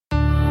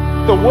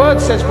The word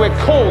says we're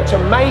called to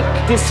make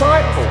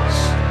disciples.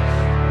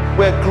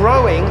 We're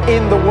growing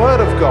in the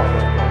word of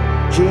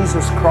God.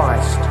 Jesus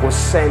Christ was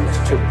sent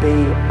to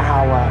be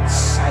our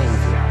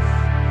Savior.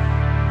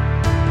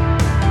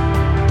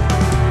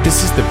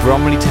 This is the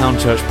Bromley Town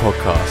Church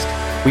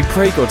podcast. We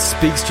pray God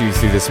speaks to you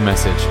through this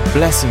message,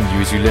 blessing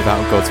you as you live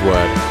out God's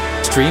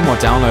word. Stream or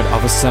download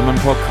other sermon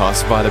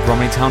podcasts via the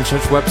Bromley Town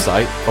Church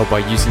website or by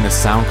using the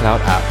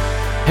SoundCloud app.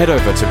 Head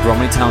over to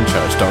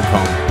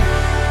bromleytownchurch.com.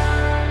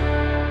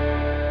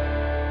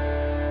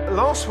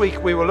 Last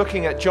week we were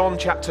looking at John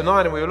chapter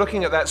 9, and we were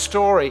looking at that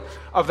story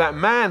of that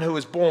man who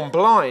was born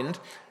blind,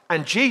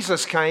 and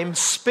Jesus came,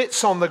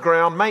 spits on the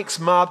ground, makes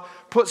mud,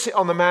 puts it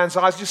on the man's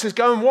eyes, just says,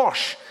 go and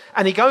wash.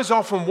 And he goes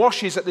off and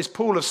washes at this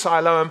pool of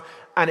Siloam,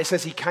 and it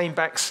says he came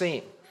back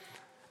seeing.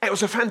 It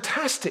was a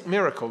fantastic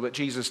miracle that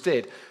Jesus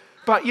did.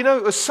 But you know,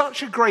 it was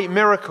such a great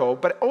miracle,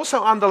 but it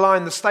also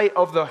underlined the state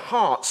of the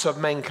hearts of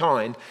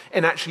mankind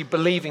in actually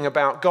believing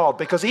about God.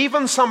 Because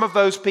even some of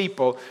those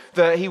people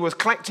that he was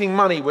collecting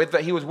money with,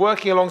 that he was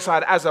working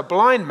alongside as a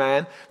blind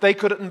man, they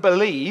couldn't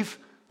believe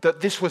that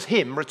this was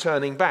him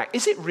returning back.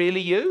 Is it really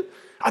you?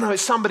 I know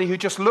it's somebody who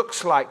just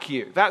looks like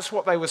you. That's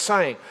what they were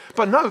saying.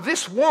 But no,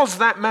 this was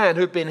that man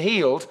who'd been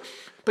healed.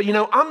 But you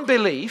know,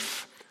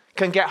 unbelief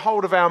can get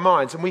hold of our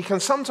minds, and we can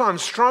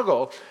sometimes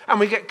struggle and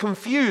we get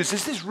confused.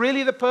 Is this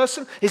really the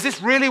person? Is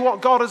this really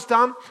what God has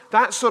done?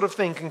 That sort of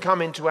thing can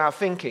come into our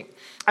thinking.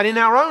 And in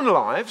our own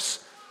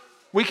lives,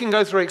 we can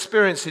go through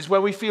experiences where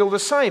we feel the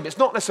same. It's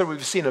not necessarily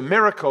we've seen a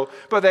miracle,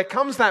 but there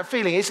comes that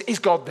feeling, is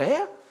God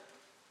there?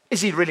 Is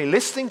he really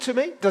listening to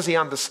me? Does he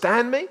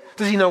understand me?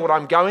 Does he know what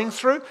I'm going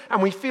through?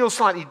 And we feel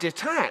slightly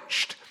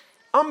detached.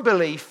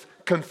 Unbelief,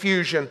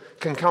 confusion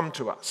can come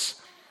to us.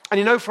 And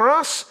you know, for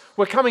us,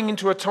 we're coming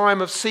into a time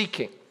of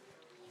seeking.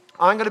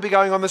 I'm going to be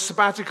going on the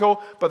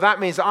sabbatical, but that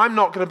means I'm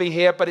not going to be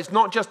here. But it's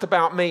not just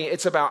about me,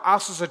 it's about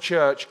us as a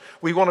church.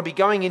 We want to be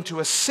going into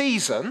a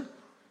season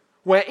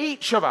where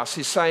each of us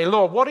is saying,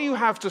 Lord, what do you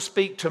have to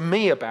speak to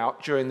me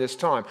about during this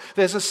time?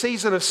 There's a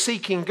season of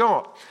seeking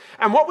God.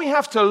 And what we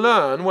have to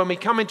learn when we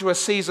come into a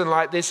season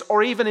like this,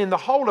 or even in the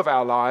whole of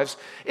our lives,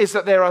 is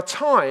that there are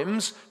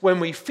times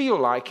when we feel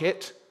like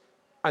it,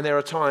 and there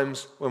are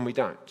times when we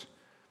don't.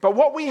 But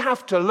what we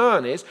have to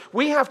learn is,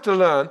 we have to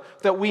learn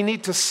that we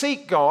need to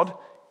seek God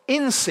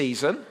in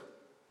season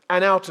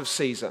and out of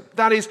season.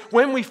 That is,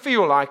 when we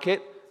feel like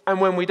it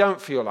and when we don't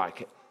feel like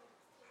it.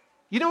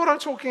 You know what I'm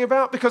talking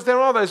about? Because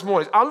there are those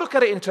mornings. I'll look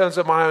at it in terms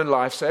of my own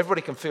life so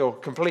everybody can feel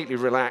completely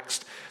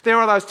relaxed. There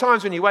are those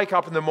times when you wake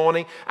up in the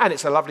morning and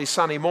it's a lovely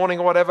sunny morning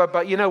or whatever,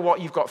 but you know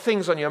what? You've got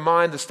things on your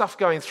mind, there's stuff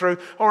going through,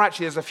 or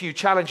actually there's a few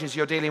challenges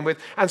you're dealing with.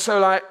 And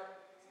so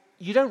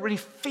you don't really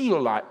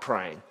feel like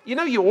praying. You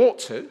know you ought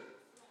to,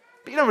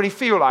 but you don't really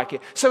feel like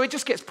it. So it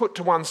just gets put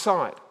to one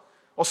side.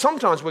 Or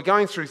sometimes we're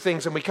going through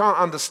things and we can't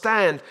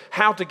understand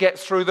how to get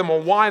through them, or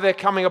why they're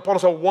coming upon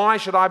us, or why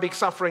should I be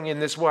suffering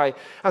in this way.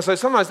 And so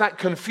sometimes that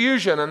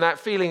confusion and that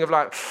feeling of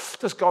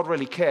does God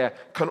really care,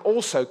 can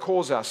also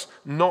cause us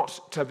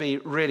not to be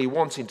really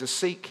wanting to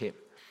seek him.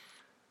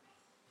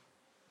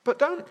 But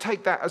don't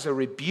take that as a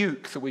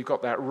rebuke that we've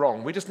got that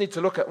wrong. We just need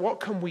to look at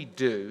what can we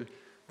do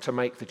to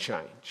make the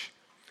change.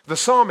 The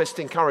psalmist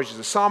encourages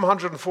us. Psalm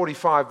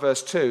 145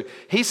 verse 2,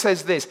 he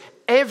says this,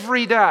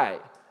 every day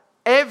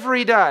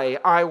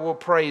I will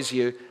praise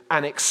you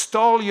and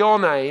extol your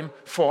name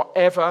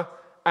forever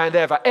and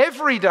ever.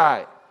 Every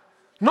day.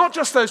 Not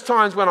just those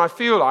times when I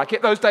feel like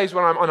it, those days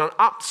when I'm on an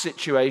up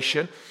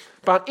situation,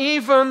 but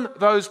even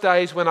those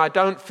days when I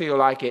don't feel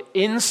like it,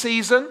 in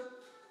season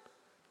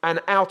and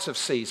out of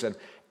season.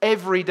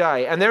 Every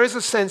day. And there is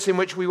a sense in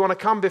which we want to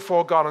come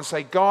before God and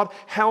say, God,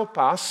 help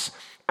us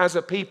as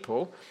a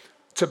people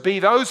to be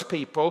those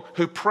people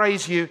who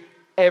praise you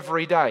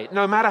every day.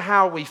 No matter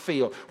how we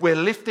feel, we're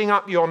lifting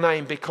up your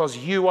name because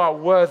you are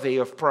worthy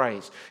of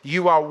praise.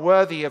 You are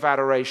worthy of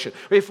adoration.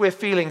 If we're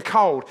feeling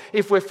cold,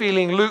 if we're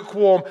feeling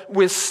lukewarm,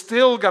 we're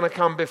still going to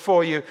come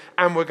before you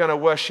and we're going to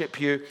worship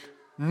you.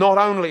 Not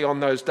only on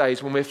those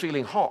days when we're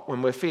feeling hot,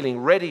 when we're feeling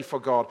ready for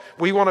God.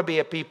 We want to be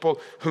a people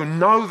who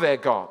know their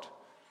God,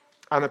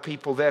 and a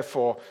people,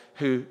 therefore,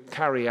 who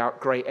carry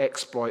out great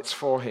exploits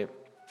for him.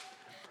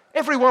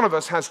 Every one of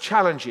us has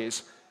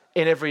challenges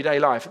in everyday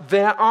life.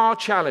 There are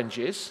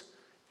challenges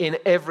in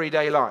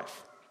everyday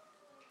life.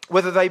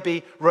 Whether they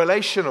be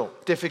relational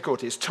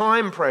difficulties,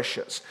 time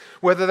pressures,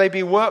 whether they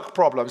be work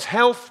problems,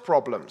 health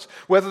problems,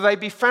 whether they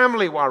be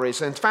family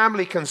worries and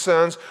family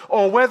concerns,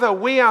 or whether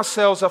we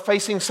ourselves are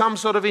facing some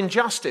sort of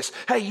injustice.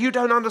 Hey, you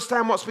don't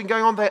understand what's been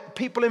going on there.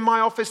 People in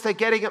my office, they're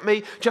getting at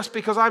me just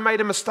because I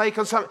made a mistake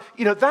on something.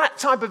 You know, that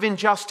type of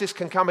injustice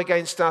can come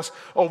against us,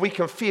 or we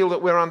can feel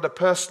that we're under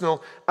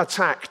personal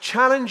attack.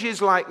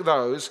 Challenges like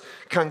those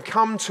can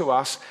come to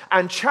us,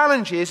 and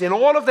challenges in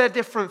all of their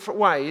different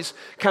ways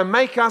can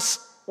make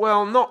us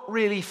not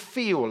really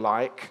feel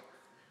like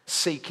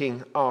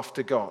seeking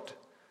after God.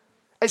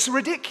 It's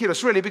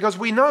ridiculous, really, because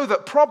we know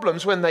that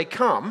problems, when they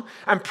come,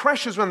 and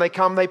pressures when they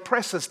come, they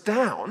press us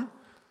down.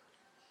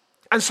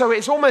 And so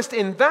it's almost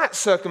in that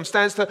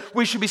circumstance that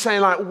we should be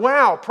saying like,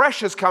 wow,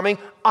 pressure's coming,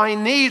 I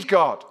need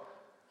God.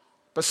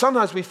 But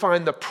sometimes we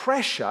find the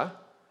pressure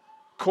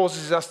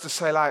causes us to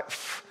say like,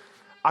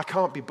 I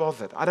can't be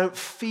bothered. I don't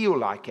feel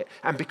like it.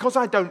 And because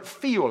I don't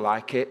feel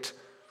like it,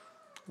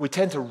 we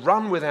tend to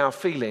run with our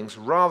feelings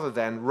rather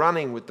than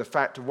running with the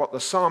fact of what the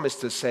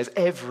psalmist says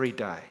every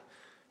day,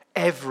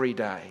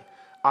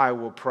 I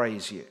will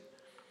praise you.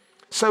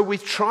 So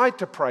we've tried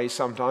to pray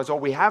sometimes, or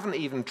we haven't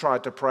even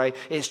tried to pray.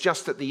 It's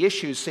just that the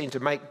issues seem to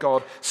make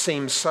God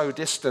seem so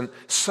distant.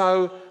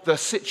 So the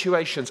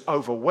situations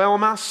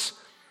overwhelm us,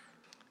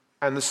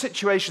 and the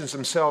situations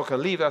themselves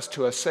can lead us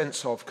to a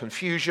sense of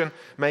confusion,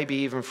 maybe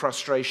even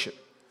frustration.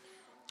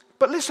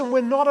 But listen,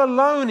 we're not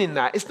alone in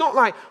that. It's not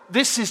like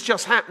this is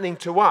just happening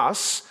to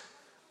us.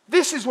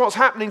 This is what's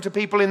happening to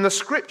people in the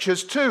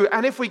scriptures too.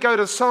 And if we go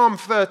to Psalm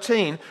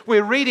 13,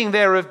 we're reading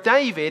there of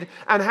David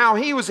and how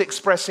he was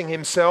expressing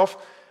himself.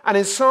 And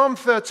in Psalm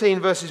 13,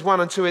 verses 1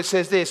 and 2, it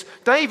says this: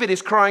 David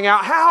is crying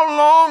out, "How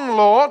long,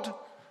 Lord?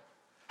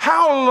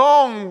 How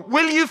long?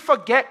 Will you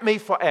forget me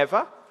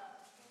forever?"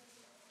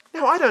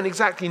 Now, I don't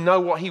exactly know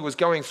what he was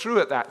going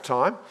through at that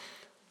time,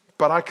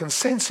 but I can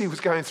sense he was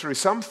going through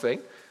something.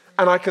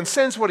 And I can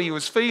sense what he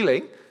was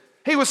feeling.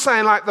 He was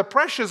saying like, the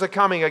pressures are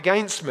coming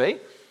against me.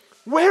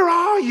 Where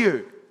are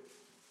you?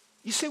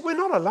 You see, we're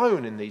not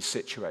alone in these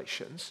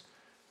situations.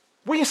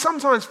 We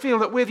sometimes feel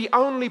that we're the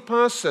only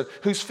person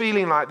who's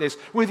feeling like this.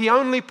 We're the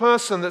only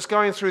person that's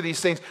going through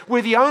these things.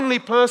 We're the only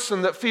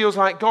person that feels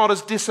like God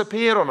has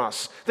disappeared on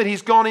us, that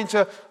he's gone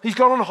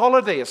on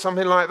holiday or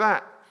something like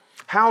that.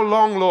 How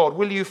long, Lord,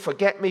 will you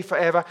forget me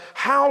forever?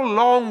 How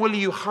long will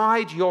you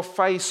hide your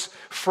face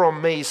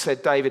from me,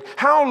 said David.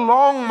 How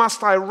long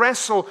must I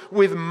wrestle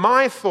with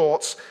my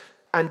thoughts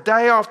and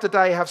day after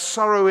day have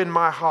sorrow in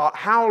my heart?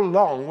 How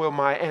long will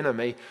my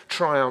enemy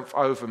triumph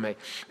over me?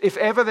 If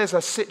ever there's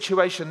a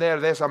situation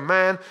there's a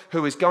man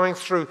who is going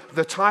through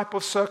the type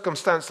of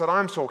circumstance that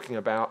I'm talking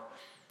about,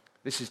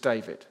 this is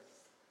David.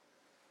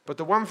 But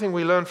the one thing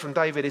we learn from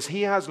David is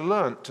he has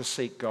learnt to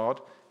seek God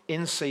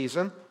in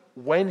season,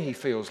 when he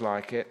feels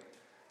like it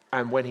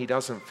and when he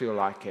doesn't feel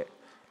like it.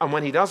 And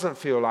when he doesn't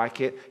feel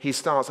like it, he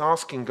starts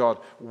asking God,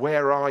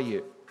 where are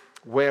you?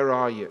 Where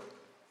are you?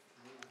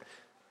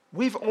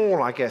 We've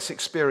all, I guess,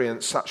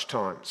 experienced such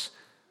times.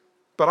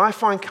 But I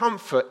find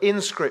comfort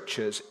in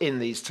scriptures in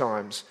these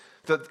times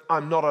that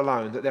I'm not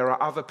alone, that there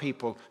are other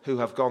people who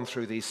have gone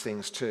through these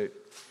things too.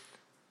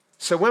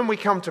 So when we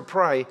come to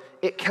pray,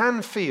 it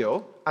can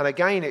feel, and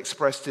again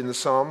expressed in the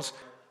Psalms,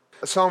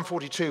 Psalm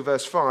 42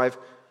 verse 5,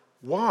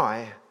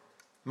 why,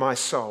 my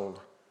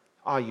soul,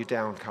 are you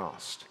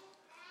downcast?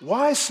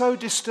 Why so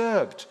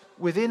disturbed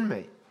within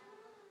me?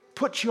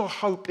 Put your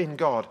hope in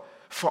God,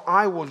 for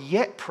I will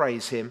yet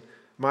praise him,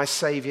 my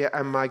Savior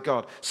and my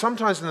God.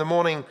 Sometimes in the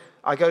morning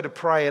I go to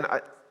pray and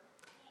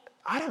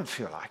I don't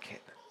feel like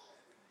it.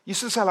 You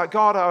sort of say like,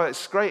 God, oh,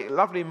 it's great,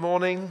 lovely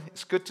morning,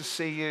 it's good to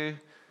see you.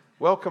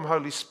 Welcome,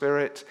 Holy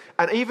Spirit.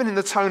 And even in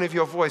the tone of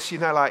your voice,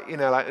 I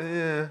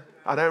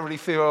don't really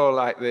feel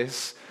like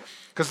this.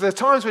 Because there are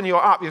times when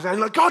you're up, you're saying,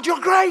 like, God, you're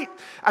great.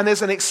 And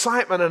there's an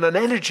excitement and an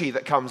energy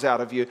that comes out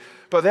of you.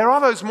 But there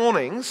are those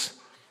mornings,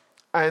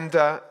 and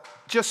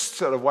just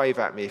sort of wave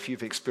at me if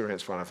you've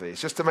experienced one of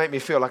these, just to make me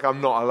feel like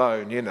I'm not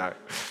alone,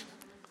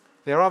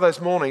 There are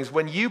those mornings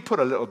when you put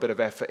a little bit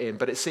of effort in,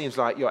 but it seems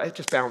like it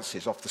just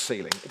bounces off the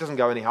ceiling. It doesn't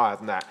go any higher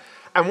than that.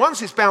 And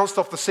once it's bounced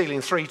off the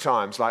ceiling 3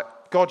 times, like,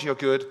 God, you're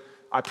good.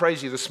 I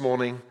praise you this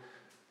morning.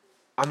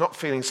 I'm not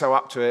feeling so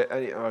up to it.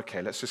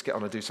 Okay, let's just get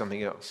on and do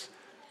something else.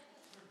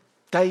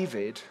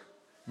 David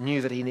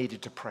knew that he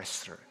needed to press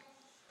through,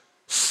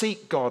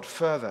 seek God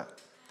further.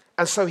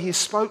 And so he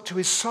spoke to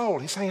his soul.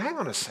 He's saying, hang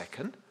on a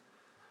second.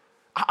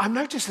 I've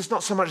noticed there's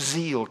not so much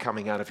zeal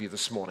coming out of you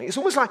this morning. It's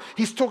almost like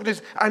he's talking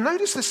to I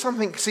notice there's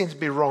something seems to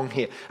be wrong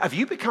here. Have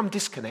you become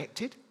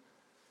disconnected?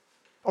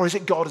 Or is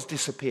it God has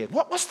disappeared?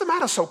 What's the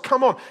matter, soul?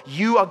 Come on.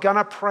 You are going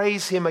to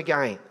praise him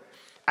again.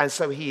 And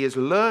so he is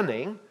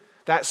learning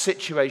that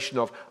situation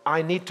of,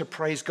 I need to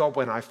praise God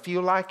when I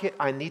feel like it.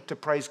 I need to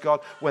praise God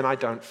when I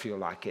don't feel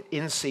like it,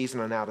 in season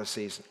and out of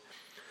season.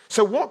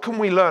 So what can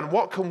we learn?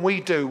 What can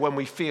we do when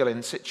we feel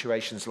in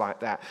situations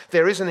like that?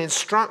 There is an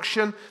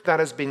instruction that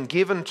has been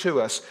given to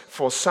us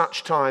for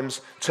such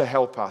times to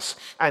help us.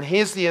 And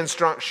here's the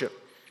instruction.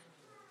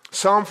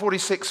 Psalm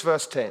 46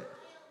 verse 10.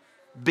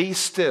 Be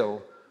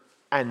still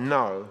and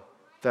know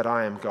that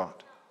I am God.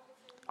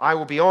 I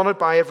will be honored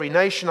by every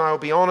nation. I will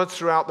be honored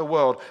throughout the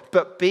world.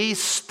 But be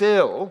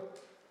still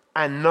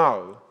and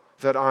know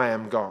that I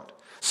am God.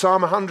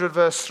 Psalm 100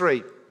 verse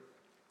 3.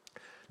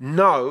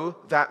 Know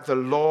that the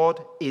Lord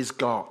is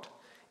God.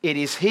 It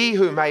is he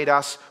who made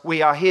us.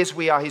 We are his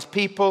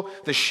people,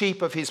 the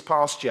sheep of his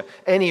pasture.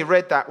 Annie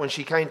read that when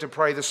she came to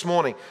pray this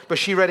morning. But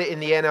she read it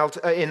in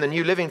the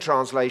New Living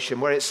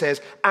Translation where it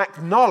says,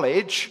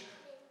 acknowledge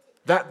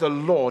that the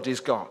Lord is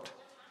God.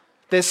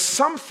 There's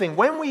something,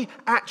 when we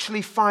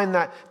actually find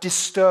that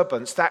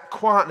disturbance, that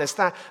quietness,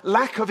 that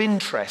lack of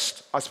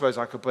interest, I suppose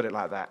I could put it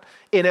like that,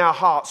 in our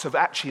hearts of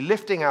actually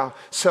lifting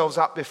ourselves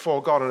up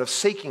before God and of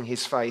seeking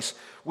his face,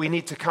 we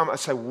need to come and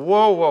say,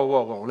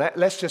 whoa.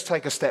 Let's just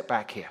take a step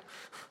back here.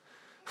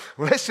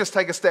 Let's just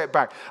take a step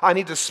back. I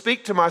need to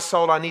speak to my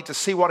soul. I need to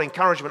see what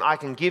encouragement I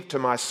can give to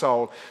my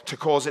soul to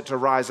cause it to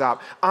rise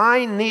up.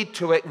 I need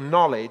to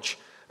acknowledge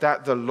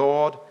that the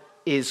Lord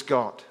is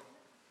God.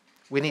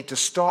 We need to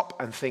stop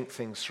and think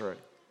things through.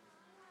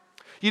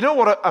 You know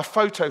what a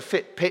photo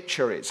fit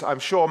picture is? I'm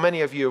sure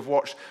many of you have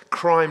watched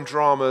crime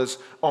dramas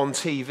on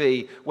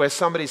TV where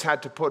somebody's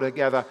had to put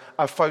together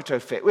a photo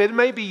fit.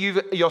 Maybe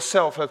you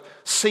yourself have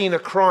seen a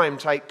crime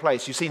take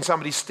place. You've seen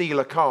somebody steal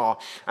a car,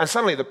 and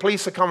suddenly the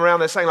police have come around.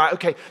 They're saying, like,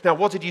 okay, now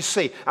what did you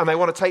see? And they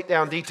want to take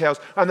down details,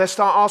 and they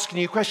start asking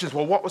you questions.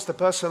 Well, what was the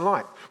person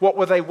like? What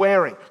were they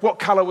wearing? What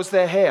color was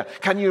their hair?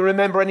 Can you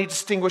remember any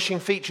distinguishing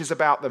features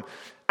about them?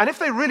 And if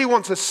they really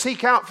want to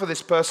seek out for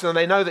this person and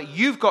they know that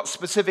you've got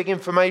specific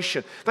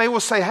information, they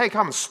will say, hey,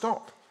 come and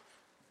stop.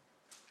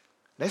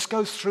 Let's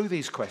go through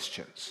these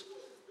questions.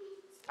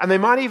 And they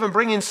might even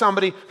bring in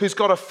somebody who's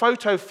got a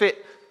photo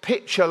fit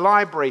picture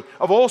library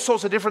of all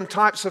sorts of different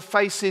types of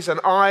faces and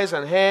eyes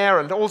and hair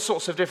and all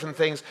sorts of different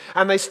things.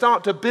 And they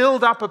start to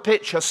build up a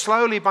picture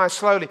slowly by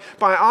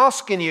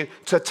asking you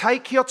to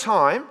take your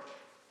time.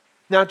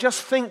 Now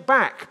just think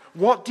back.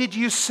 What did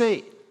you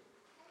see?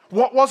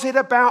 What was it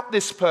about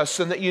this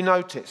person that you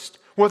noticed?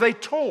 Were they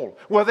tall?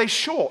 Were they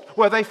short?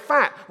 Were they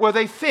fat? Were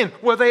they thin?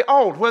 Were they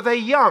old? Were they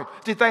young?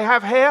 Did they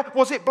have hair?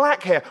 Was it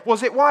black hair?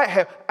 Was it white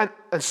hair? And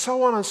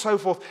so on and so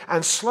forth.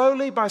 And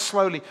slowly by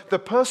slowly, the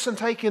person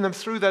taking them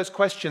through those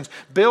questions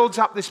builds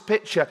up this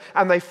picture,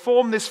 and they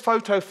form this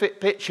photo fit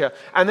picture.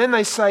 And then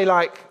they say,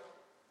 like,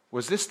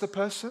 was this the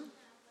person?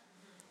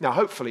 Now,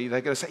 hopefully,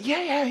 they're going to say,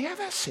 yeah,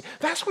 that's it.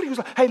 That's what he was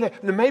like. Hey,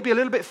 maybe a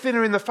little bit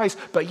thinner in the face,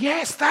 but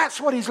yes, that's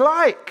what he's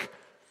like.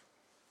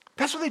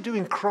 That's what they do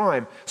in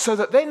crime, so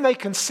that then they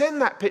can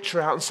send that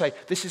picture out and say,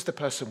 this is the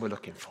person we're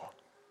looking for.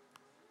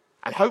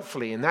 And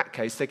hopefully, in that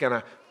case, they're going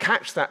to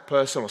catch that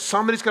person, or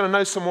somebody's going to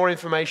know some more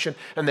information,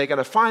 and they're going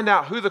to find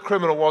out who the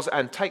criminal was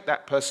and take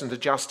that person to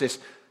justice.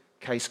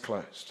 Case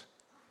closed.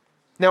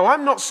 Now,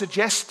 I'm not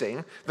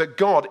suggesting that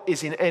God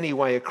is in any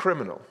way a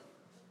criminal.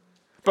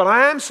 But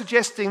I am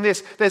suggesting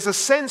this. There's a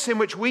sense in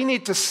which we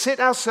need to sit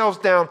ourselves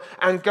down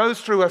and go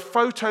through a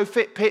photo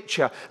fit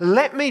picture.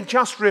 Let me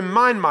just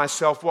remind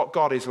myself what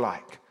God is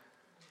like.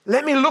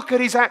 Let me look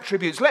at his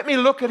attributes. Let me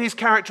look at his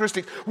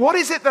characteristics. What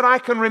is it that I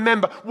can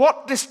remember?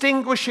 What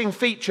distinguishing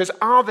features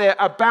are there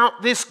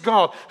about this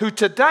God who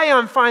today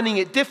I'm finding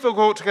it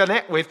difficult to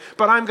connect with,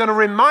 but I'm going to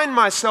remind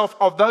myself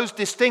of those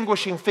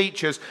distinguishing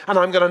features, and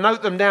I'm going to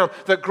note them down,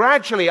 that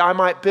gradually I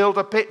might build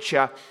a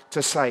picture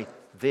to say,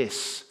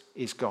 this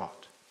is God.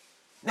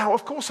 Now,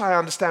 of course, I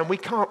understand we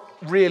can't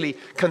really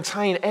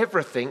contain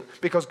everything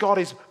because God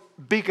is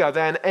bigger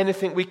than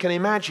anything we can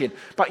imagine.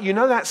 But you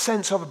know that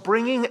sense of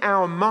bringing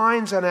our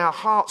minds and our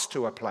hearts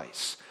to a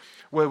place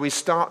where we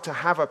start to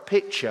have a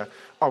picture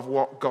of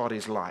what God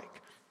is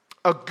like.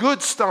 A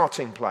good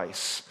starting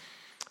place.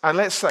 And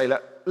let's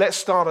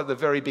start at the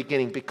very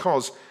beginning,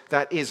 because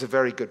that is a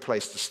very good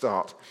place to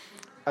start.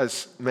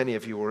 As many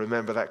of you will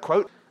remember that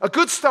quote. A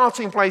good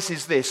starting place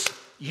is this: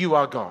 you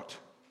are God.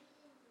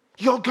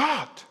 You're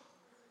God.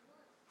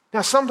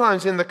 Now,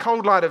 sometimes in the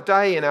cold light of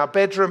day, in our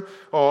bedroom,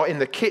 or in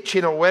the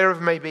kitchen, or wherever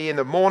it may be, in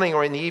the morning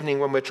or in the evening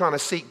when we're trying to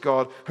seek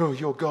God, oh,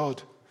 you're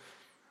God.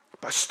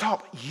 But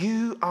stop,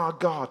 you are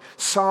God.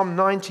 Psalm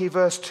 90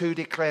 verse 2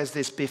 declares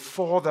this: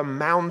 before the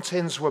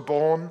mountains were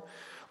born,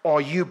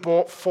 or you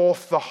brought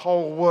forth the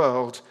whole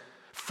world,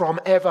 from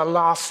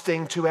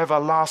everlasting to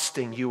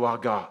everlasting, you are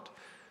God.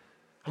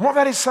 And what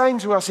that is saying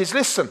to us is,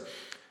 listen,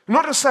 I'm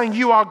not just saying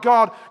you are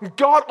God.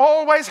 God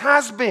always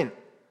has been.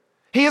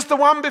 He is the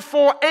one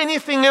before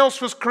anything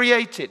else was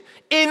created.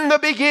 In the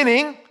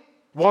beginning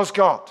was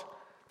God.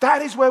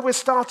 That is where we're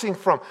starting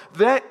from.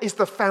 That is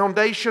the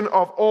foundation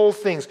of all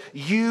things.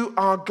 You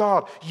are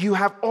God. You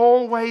have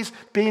always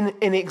been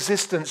in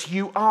existence.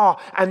 You are.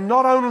 And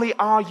not only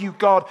are you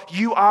God,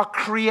 you are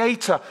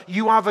creator.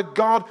 You are the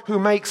God who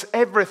makes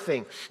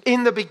everything.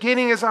 In the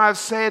beginning, as I have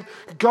said,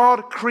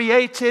 God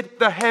created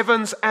the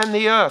heavens and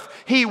the earth.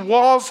 He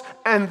was,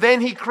 and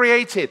then he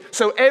created.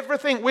 So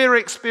everything we're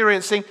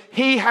experiencing,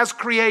 he has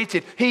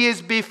created. He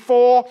is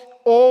before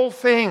all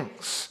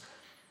things.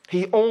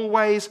 He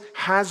always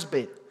has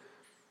been.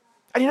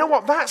 And you know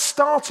what? That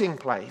starting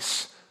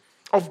place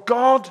of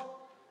God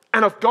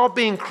and of God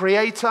being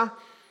creator,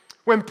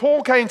 when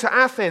Paul came to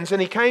Athens and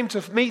he came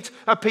to meet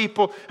a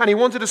people and he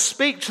wanted to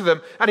speak to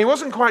them and he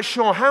wasn't quite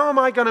sure, how am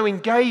I going to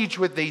engage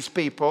with these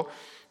people?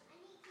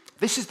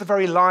 This is the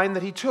very line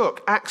that he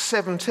took. Acts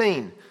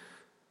 17.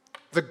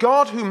 The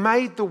God who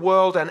made the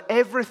world and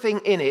everything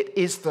in it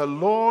is the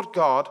Lord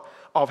God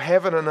of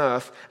heaven and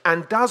earth,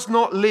 and does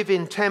not live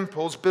in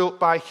temples built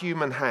by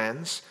human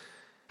hands.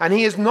 And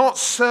he is not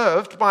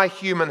served by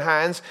human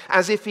hands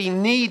as if he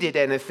needed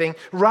anything.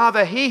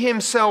 Rather, he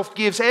himself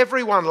gives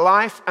everyone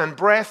life and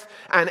breath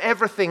and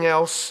everything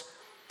else.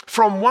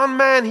 From one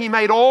man he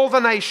made all the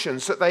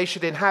nations that they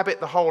should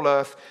inhabit the whole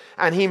earth,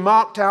 and he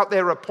marked out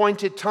their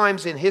appointed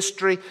times in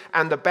history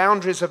and the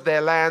boundaries of their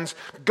lands.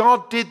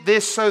 God did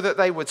this so that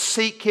they would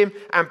seek him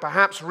and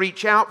perhaps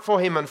reach out for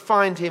him and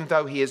find him,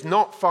 though he is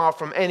not far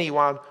from any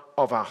one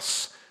of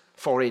us.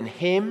 For in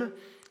him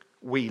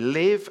we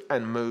live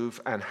and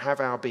move and have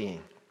our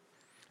being.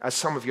 As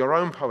some of your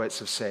own poets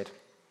have said,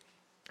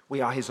 we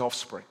are his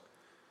offspring.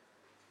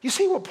 You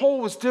see what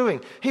Paul was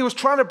doing? He was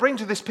trying to bring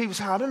to this people,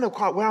 say, I don't know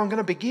quite where I'm going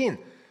to begin.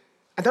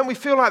 And don't we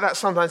feel like that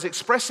sometimes,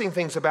 expressing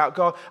things about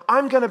God?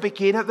 I'm going to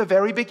begin at the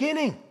very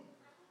beginning.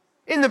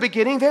 In the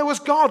beginning, there was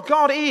God.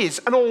 God is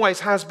and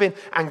always has been,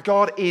 and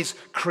God is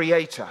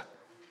creator.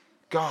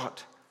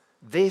 God,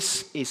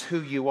 this is who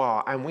you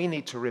are, and we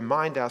need to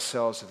remind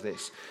ourselves of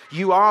this.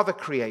 You are the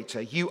creator.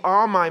 You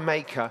are my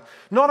maker.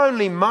 Not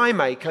only my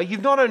maker,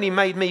 you've not only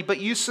made me, but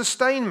you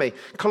sustain me.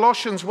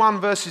 Colossians 1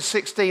 verses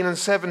 16 and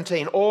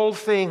 17, all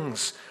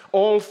things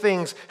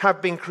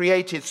have been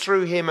created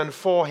through him and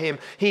for him.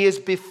 He is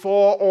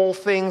before all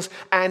things,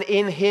 and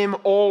in him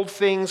all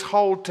things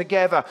hold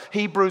together.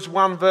 Hebrews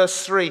 1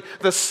 verse 3,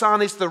 the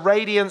Son is the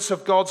radiance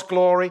of God's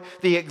glory,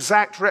 the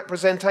exact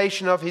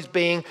representation of his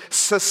being,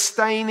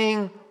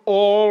 sustaining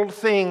all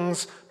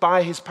things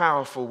by his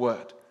powerful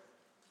word.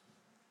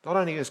 Not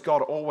only has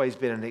God always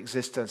been in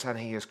existence and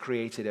he has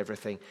created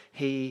everything,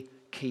 he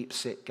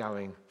keeps it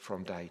going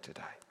from day to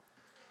day.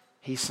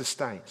 He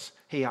sustains,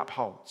 he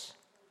upholds.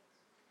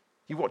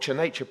 You watch a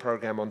nature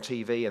program on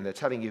TV and they're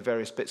telling you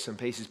various bits and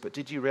pieces, but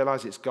did you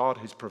realize it's God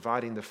who's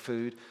providing the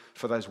food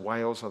for those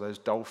whales or those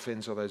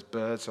dolphins or those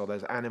birds or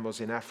those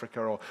animals in Africa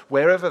or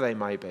wherever they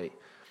may be?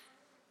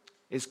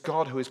 It's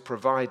God who is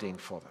providing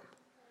for them.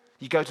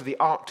 You go to the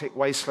Arctic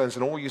wastelands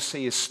and all you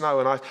see is snow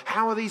and ice.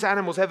 How are these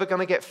animals ever going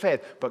to get fed?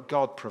 But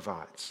God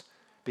provides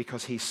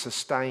because he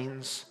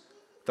sustains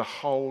the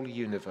whole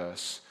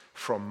universe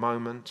from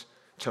moment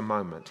to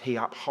moment. He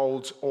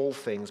upholds all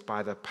things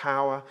by the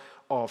power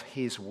of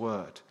his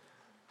word.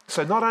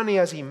 So not only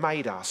has he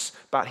made us,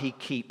 but he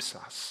keeps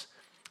us.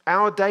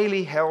 Our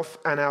daily health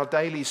and our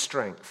daily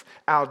strength,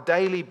 our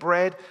daily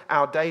bread,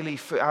 our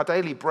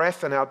daily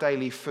breath and our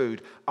daily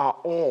food are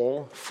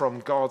all from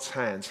God's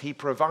hands. He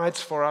provides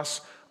for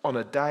us on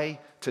a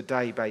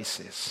day-to-day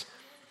basis.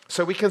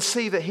 So we can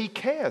see that he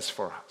cares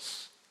for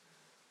us.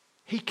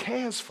 He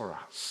cares for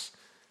us.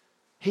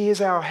 He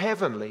is our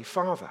heavenly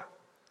Father.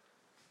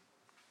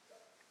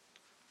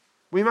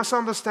 We must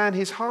understand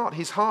his heart.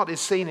 His heart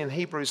is seen in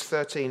Hebrews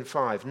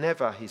 13:5.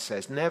 Never, he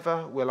says,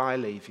 never will I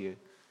leave you.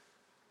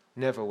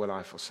 Never will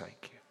I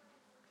forsake you.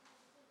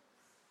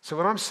 So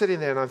when I'm sitting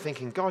there and I'm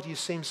thinking, God, you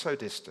seem so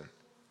distant.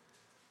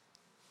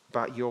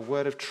 But your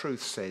word of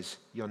truth says,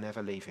 you're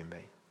never leaving me.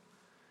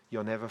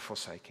 You're never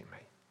forsaking me.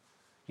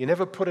 You're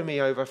never putting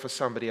me over for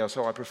somebody else.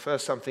 Oh, I prefer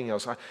something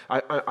else.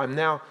 I'm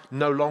now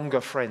no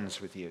longer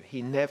friends with you.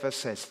 He never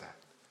says that.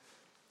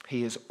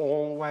 He is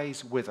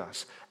always with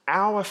us.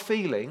 Our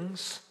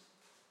feelings,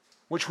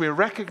 which we're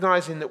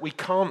recognizing that we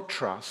can't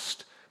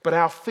trust, but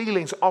our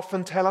feelings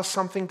often tell us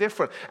something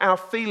different. Our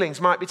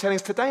feelings might be telling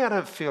us, today I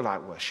don't feel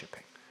like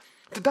worshiping.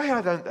 Today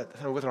I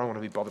don't know whether I want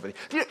to be bothered with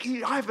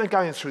it. I've been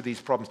going through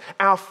these problems.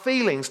 Our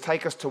feelings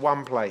take us to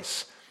one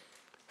place.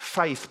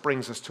 Faith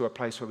brings us to a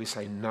place where we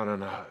say,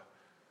 no.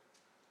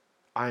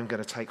 I'm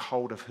going to take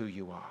hold of who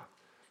you are.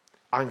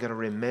 I'm going to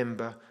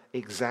remember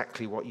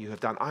exactly what you have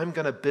done. I'm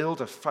going to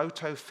build a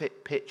photo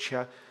fit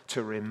picture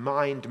to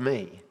remind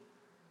me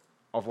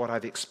of what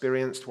I've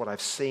experienced, what I've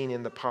seen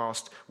in the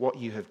past, what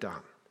you have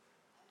done.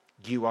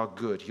 You are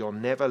good. You're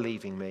never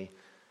leaving me.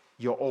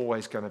 You're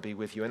always going to be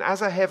with you. And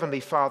as a heavenly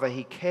Father,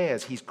 he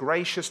cares. He's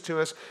gracious to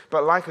us,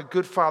 but like a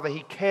good father,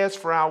 he cares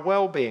for our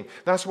well-being.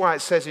 That's why it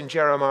says in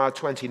Jeremiah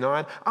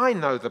 29, I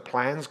know the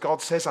plans God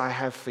says I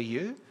have for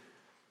you.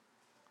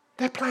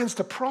 They're plans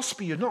to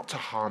prosper you, not to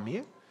harm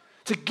you,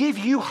 to give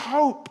you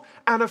hope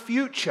and a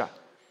future.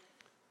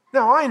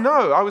 Now, I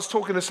know, I was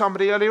talking to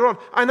somebody earlier on,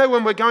 I know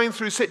when we're going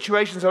through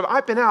situations of,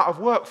 I've been out of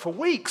work for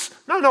weeks.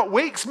 No, not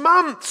weeks,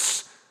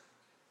 months.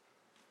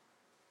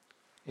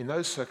 In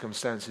those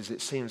circumstances,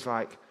 it seems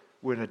like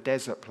we're in a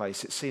desert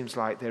place. It seems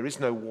like there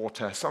is no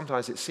water.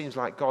 Sometimes it seems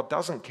like God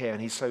doesn't care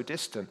and he's so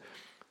distant.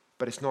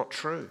 But it's not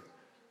true.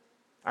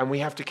 And we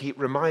have to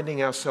keep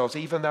reminding ourselves,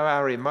 even though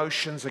our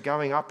emotions are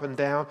going up and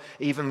down,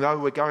 even though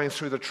we're going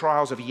through the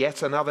trials of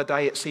yet another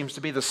day, it seems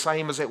to be the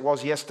same as it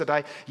was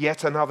yesterday,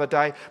 yet another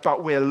day,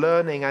 but we're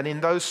learning, and in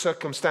those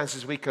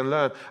circumstances we can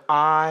learn,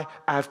 I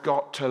have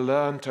got to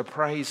learn to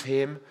praise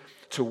him,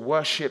 to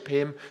worship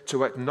him,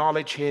 to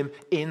acknowledge him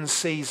in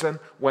season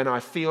when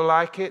I feel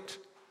like it,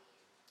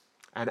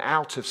 and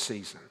out of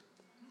season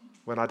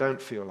when I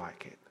don't feel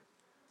like it,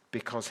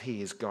 because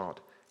he is God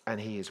and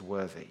he is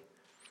worthy.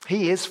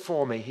 He is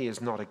for me, he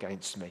is not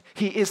against me.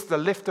 He is the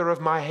lifter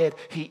of my head,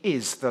 he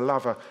is the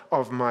lover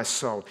of my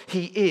soul.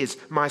 He is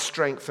my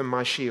strength and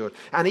my shield.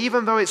 And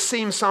even though it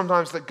seems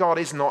sometimes that God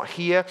is not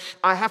here,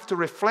 I have to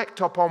reflect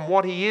upon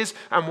what he is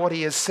and what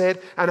he has said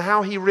and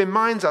how he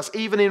reminds us.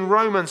 Even in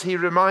Romans, he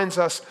reminds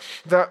us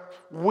that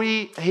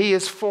he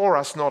is for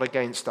us, not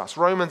against us.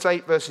 Romans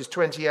 8 verses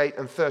 28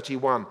 and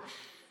 31.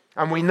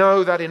 And we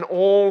know that in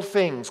all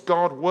things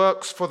God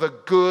works for the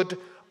good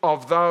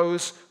of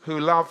those who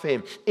love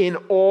him. In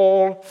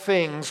all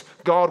things,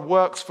 God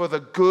works for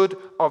the good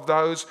of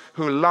those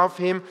who love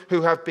him,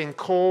 who have been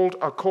called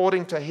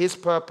according to his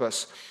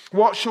purpose.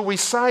 What shall we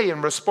say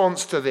in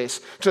response to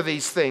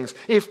these things?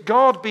 If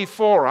God be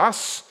for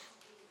us,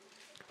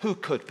 who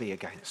could be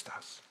against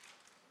us?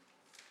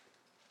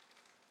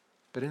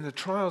 But in the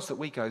trials that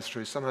we go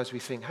through, sometimes we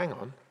think, hang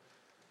on,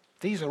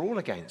 these are all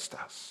against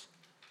us.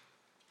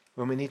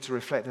 When we need to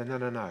reflect,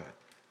 no.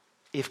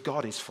 If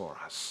God is for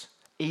us,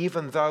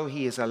 even though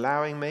he is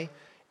allowing me,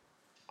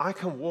 I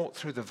can walk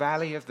through the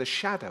valley of the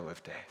shadow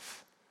of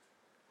death.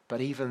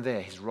 But even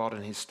there, his rod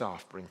and his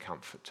staff bring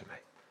comfort to me.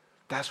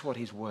 That's what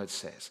his word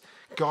says.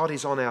 God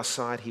is on our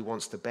side. He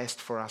wants the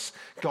best for us.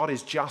 God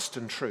is just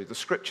and true. The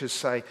scriptures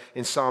say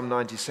in Psalm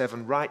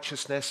 97,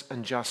 righteousness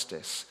and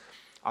justice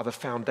are the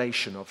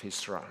foundation of his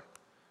throne.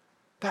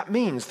 That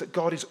means that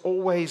God is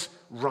always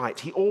right.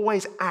 He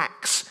always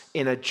acts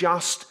in a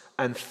just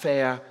and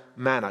fair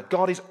manner.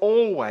 God is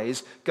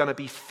always going to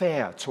be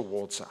fair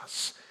towards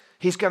us.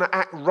 He's going to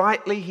act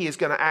rightly. He is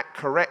going to act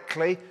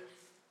correctly.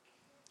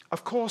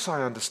 Of course,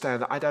 I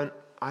understand that.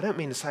 I don't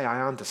mean to say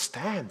I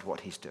understand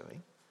what he's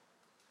doing.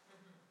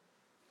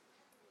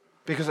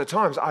 Because at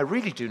times I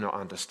really do not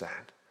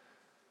understand.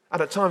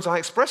 And at times I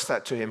express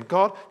that to him.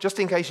 God, just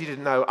in case you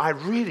didn't know, I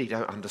really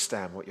don't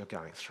understand what you're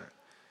going through.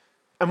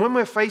 And when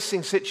we're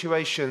facing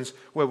situations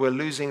where we're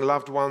losing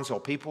loved ones or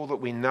people that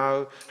we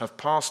know have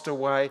passed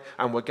away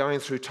and we're going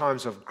through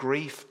times of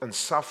grief and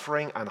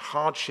suffering and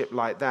hardship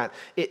like that,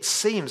 it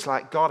seems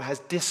like God has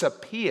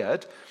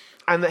disappeared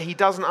and that he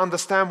doesn't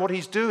understand what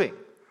he's doing.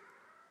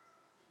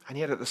 And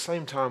yet at the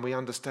same time we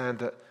understand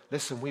that,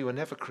 listen, we were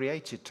never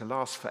created to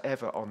last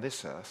forever on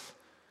this earth.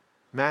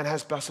 Man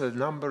has but a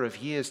number of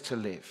years to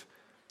live.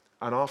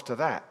 And after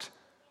that,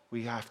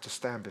 we have to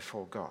stand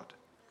before God.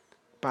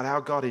 But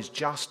our God is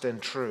just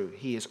and true.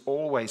 He is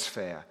always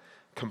fair,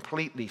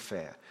 completely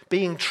fair.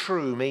 Being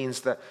true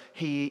means that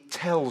he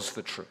tells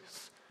the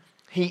truth.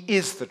 He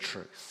is the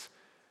truth.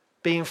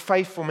 Being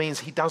faithful means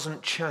he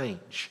doesn't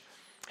change.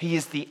 He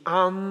is the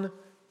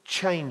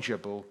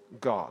unchangeable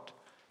God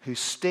who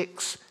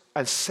sticks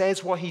and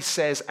says what he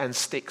says and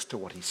sticks to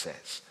what he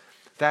says.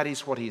 That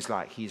is what he's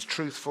like. He is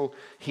truthful.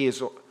 He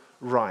is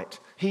right.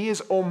 He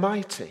is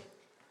almighty.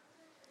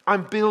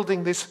 I'm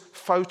building this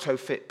photo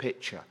fit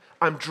picture.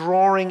 I'm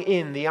drawing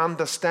in the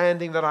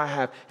understanding that I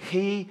have.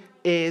 He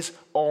is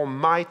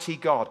Almighty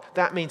God.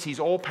 That means he's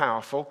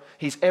all-powerful.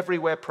 He's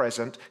everywhere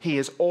present. He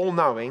is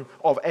all-knowing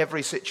of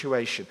every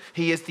situation.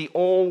 He is the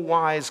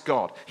all-wise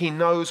God. He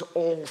knows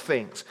all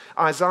things.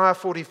 Isaiah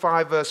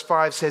 45 verse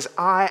 5 says,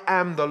 I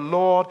am the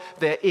Lord,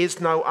 there is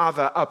no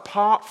other.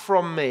 Apart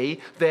from me,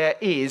 there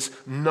is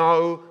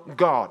no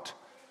God.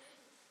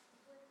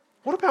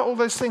 What about all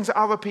those things that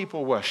other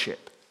people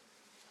worship?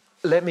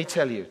 Let me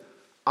tell you,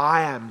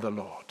 I am the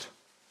Lord.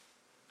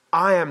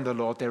 I am the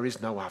Lord, there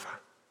is no other.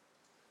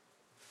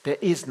 There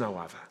is no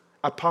other.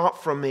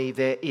 Apart from me,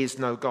 there is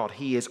no God.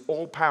 He is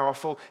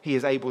all-powerful. He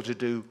is able to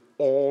do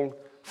all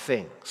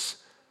things.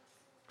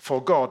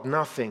 For God,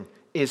 nothing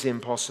is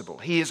impossible.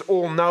 He is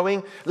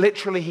all-knowing.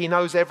 Literally, he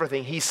knows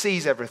everything. He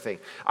sees everything.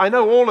 I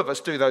know all of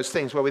us do those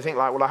things where we think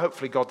like, well,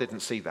 hopefully God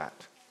didn't see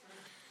that.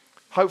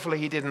 Hopefully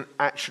he didn't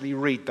actually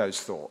read those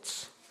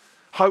thoughts.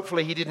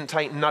 Hopefully he didn't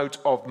take note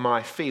of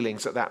my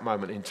feelings at that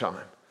moment in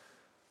time.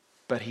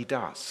 But he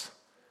does,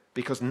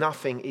 because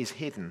nothing is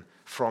hidden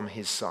from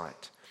his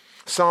sight.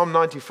 Psalm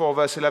 94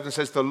 verse 11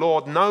 says, the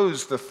Lord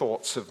knows the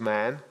thoughts of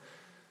man.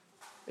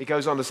 He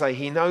goes on to say,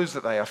 he knows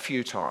that they are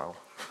futile.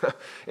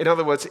 In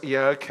other words,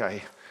 yeah,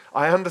 okay,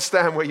 I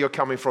understand where you're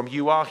coming from.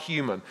 You are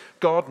human.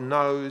 God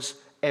knows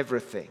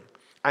everything,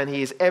 and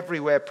he is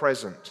everywhere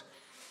present.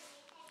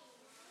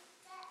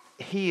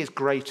 He is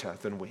greater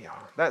than we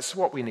are. That's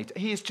what we need.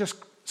 He is just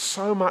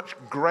so much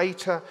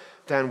greater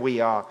than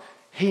we are.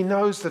 He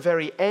knows the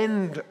very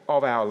end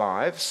of our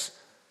lives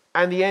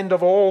and the end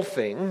of all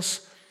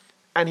things.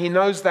 And he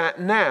knows that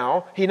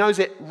now. He knows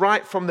it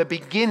right from the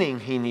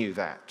beginning. He knew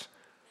that.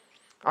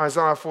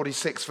 Isaiah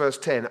 46 verse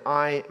 10,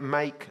 I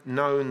make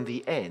known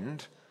the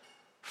end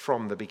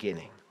from the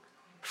beginning.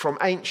 From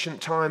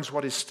ancient times,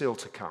 what is still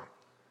to come.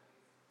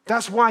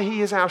 That's why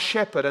he is our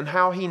shepherd and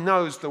how he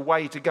knows the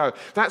way to go.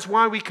 That's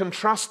why we can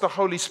trust the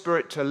Holy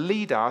Spirit to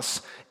lead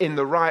us in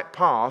the right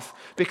path,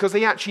 because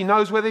he actually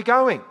knows where they're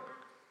going.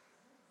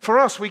 For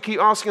us, we keep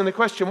asking the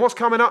question, what's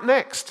coming up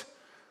next?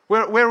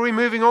 Where are we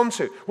moving on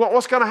to?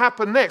 What's going to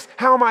happen next?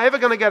 How am I ever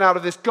going to get out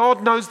of this?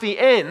 God knows the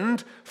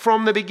end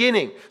from the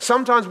beginning.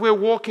 Sometimes we're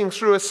walking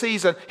through a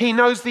season. He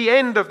knows the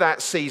end of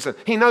that season.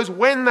 He knows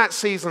when that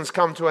season's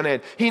come to an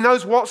end. He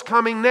knows what's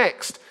coming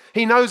next.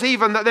 He knows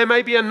even that there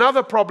may be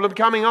another problem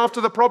coming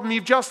after the problem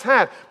you've just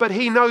had. But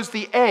he knows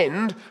the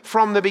end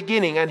from the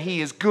beginning, and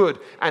he is good,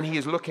 and he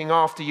is looking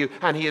after you,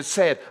 and he has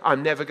said,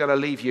 I'm never going to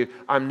leave you.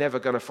 I'm never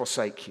going to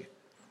forsake you.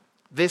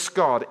 This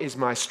God is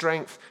my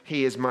strength.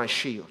 He is my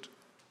shield.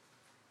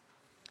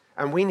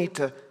 And we need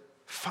to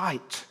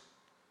fight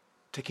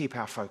to keep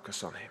our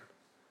focus on him.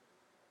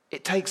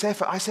 It takes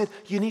effort. I said,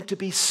 you need to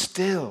be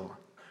still.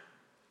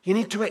 You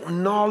need to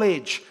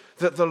acknowledge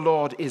that the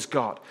Lord is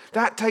God.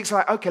 That takes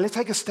okay, let's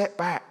take a step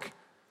back.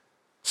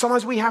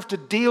 Sometimes we have to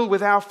deal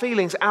with our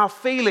feelings. Our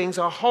feelings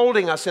are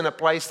holding us in a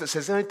place that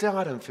says, I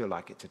don't feel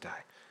like it today.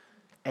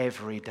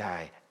 Every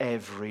day,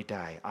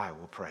 I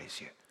will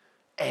praise you.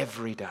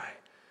 Every day.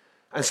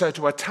 And so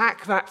to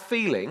attack that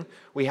feeling,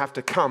 we have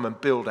to come and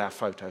build our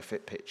photo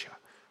fit picture.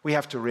 We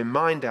have to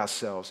remind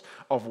ourselves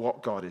of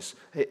what God is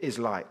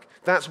like.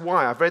 That's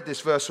why, I've read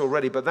this verse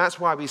already, but that's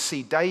why we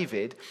see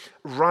David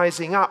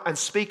rising up and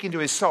speaking to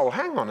his soul.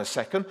 Hang on a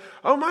second.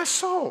 Oh, my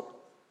soul,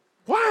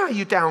 why are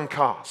you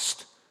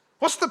downcast?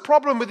 What's the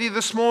problem with you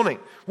this morning?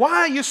 Why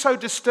are you so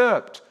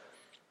disturbed?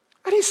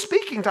 And he's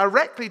speaking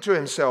directly to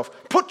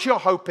himself. Put your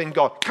hope in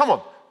God. Come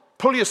on,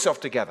 pull yourself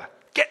together.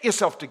 Get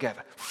yourself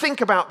together.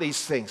 Think about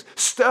these things.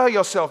 Stir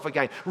yourself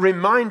again.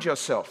 Remind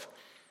yourself.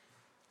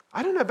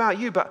 I don't know about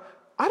you, but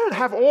I don't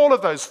have all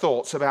of those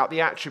thoughts about the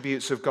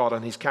attributes of God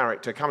and his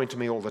character coming to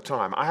me all the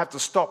time. I have to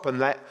stop and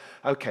let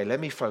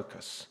me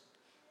focus.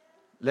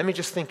 Let me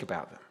just think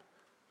about them.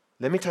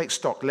 Let me take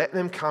stock. Let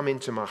them come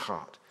into my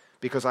heart,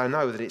 because I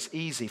know that it's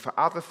easy for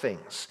other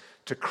things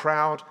to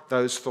crowd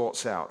those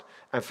thoughts out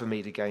and for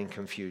me to gain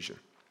confusion.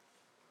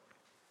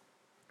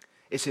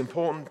 It's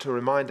important to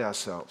remind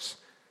ourselves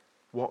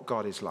what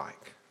God is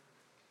like,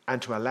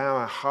 and to allow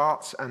our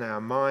hearts and our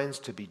minds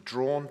to be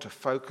drawn to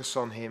focus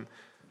on him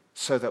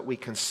so that we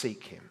can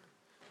seek him.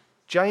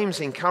 James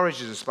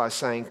encourages us by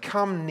saying,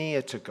 come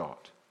near to God,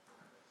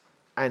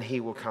 and he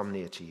will come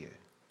near to you.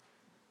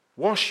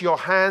 Wash your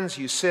hands,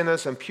 you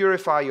sinners, and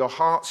purify your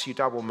hearts, you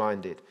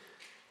double-minded.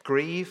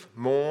 Grieve,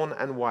 mourn,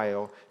 and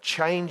wail.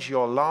 Change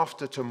your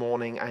laughter to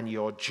mourning and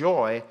your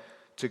joy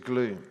to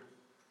gloom.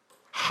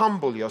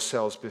 Humble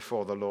yourselves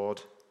before the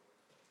Lord,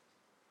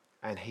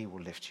 and he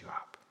will lift you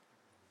up.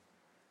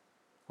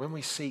 When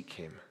we seek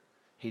him,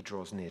 he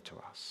draws near to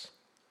us.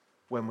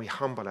 When we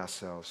humble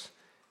ourselves,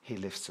 he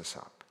lifts us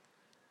up.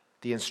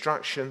 The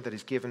instruction that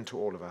is given to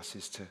all of us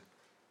is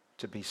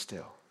to be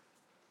still.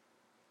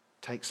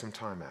 Take some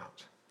time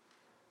out.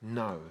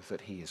 Know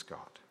that he is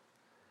God.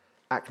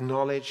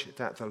 Acknowledge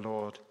that the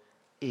Lord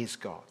is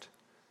God,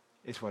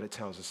 is what it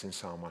tells us in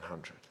Psalm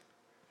 100.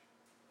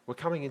 We're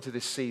coming into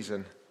this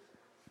season,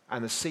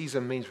 and the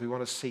season means we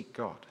want to seek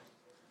God.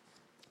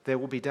 There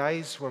will be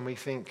days when we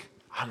think,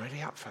 I'm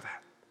really up for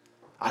that.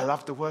 I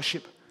love the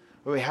worship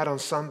we had on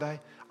Sunday.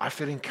 I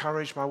feel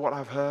encouraged by what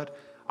I've heard.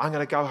 I'm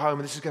going to go home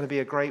and this is going to be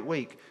a great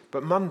week.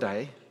 But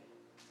Monday,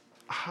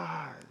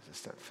 I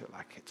just don't feel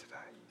like it today.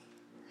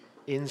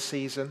 In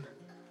season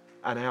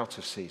and out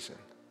of season,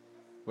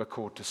 we're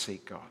called to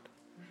seek God.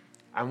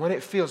 And when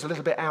it feels a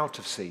little bit out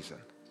of season,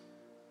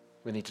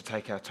 we need to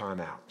take our time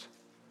out.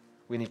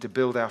 We need to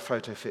build our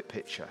photo fit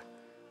picture,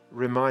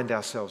 remind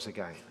ourselves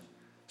again,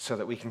 so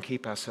that we can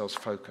keep ourselves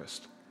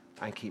focused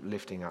and keep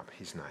lifting up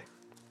his name.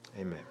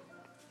 Amen.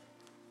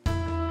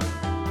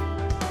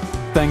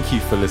 Thank you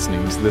for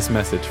listening to this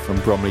message from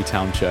Bromley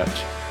Town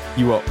Church.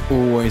 You are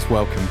always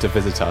welcome to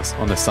visit us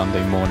on a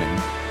Sunday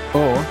morning,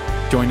 or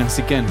join us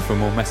again for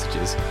more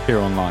messages here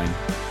online.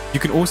 You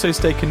can also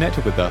stay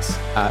connected with us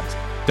at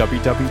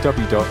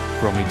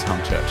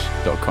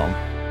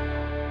www.bromleytownchurch.com.